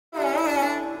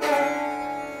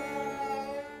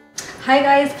Hi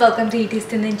guys, welcome to Eat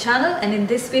Indian channel, and in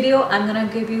this video I'm gonna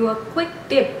give you a quick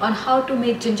tip on how to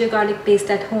make ginger garlic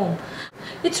paste at home.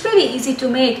 It's really easy to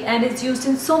make and it's used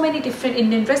in so many different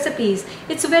Indian recipes.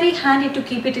 It's very handy to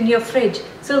keep it in your fridge.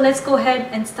 So let's go ahead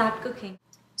and start cooking.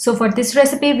 So for this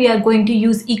recipe we are going to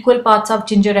use equal parts of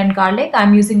ginger and garlic.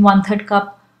 I'm using 1/3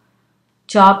 cup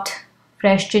chopped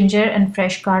fresh ginger and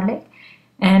fresh garlic,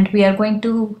 and we are going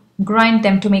to grind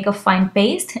them to make a fine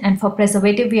paste. And for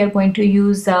preservative we are going to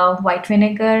use white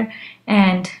vinegar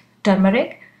and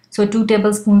turmeric. So 2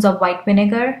 tablespoons of white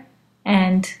vinegar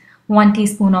and 1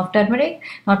 teaspoon of turmeric.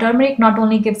 Now turmeric not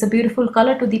only gives a beautiful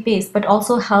color to the paste but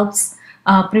also helps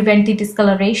prevent the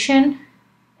discoloration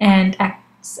and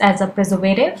acts as a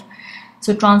preservative.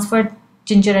 So transfer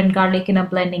ginger and garlic in a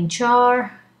blending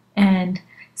jar and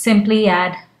simply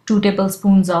add 2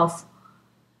 tablespoons of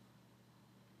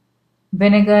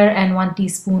vinegar and 1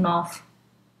 teaspoon of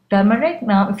turmeric.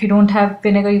 Now if you don't have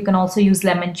vinegar, you can also use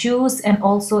lemon juice, and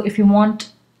also if you want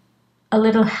a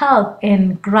little help in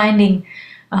grinding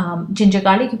ginger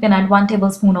garlic, you can add 1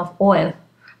 tablespoon of oil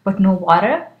but no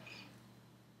water.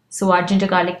 So our ginger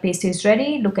garlic paste is ready.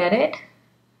 Look at it,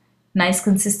 nice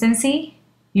consistency.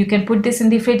 You can put this in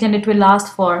the fridge and it will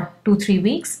last for 2-3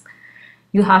 weeks.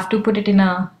 You have to put it in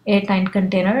a airtight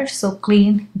container, so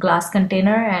clean glass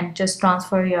container, and just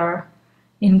transfer your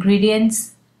ingredients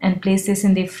and place this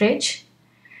in the fridge.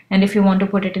 And if you want to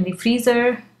put it in the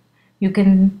freezer, you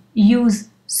can use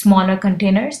smaller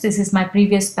containers. This is my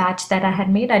previous batch that I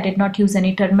had made. I did not use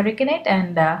any turmeric in it,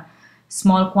 and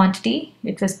small quantity,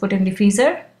 it was put in the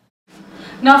freezer.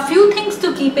 Now a few things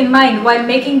to keep in mind while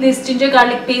making this ginger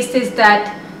garlic paste is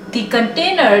that the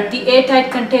container, the airtight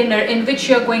container in which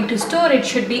you're going to store it,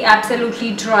 should be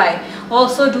absolutely dry.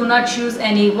 Also, do not use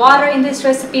any water in this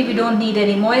recipe. We don't need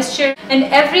any moisture. And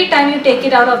every time you take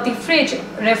it out of the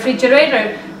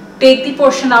refrigerator, take the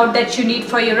portion out that you need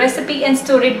for your recipe and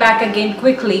store it back again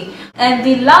quickly. And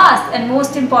the last and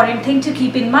most important thing to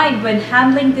keep in mind when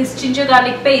handling this ginger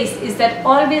garlic paste is that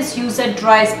always use a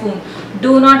dry spoon.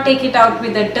 Do not take it out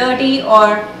with a dirty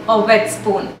or a wet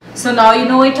spoon. So now you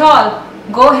know it all.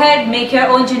 Go ahead, make your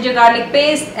own ginger garlic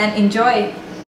paste and enjoy.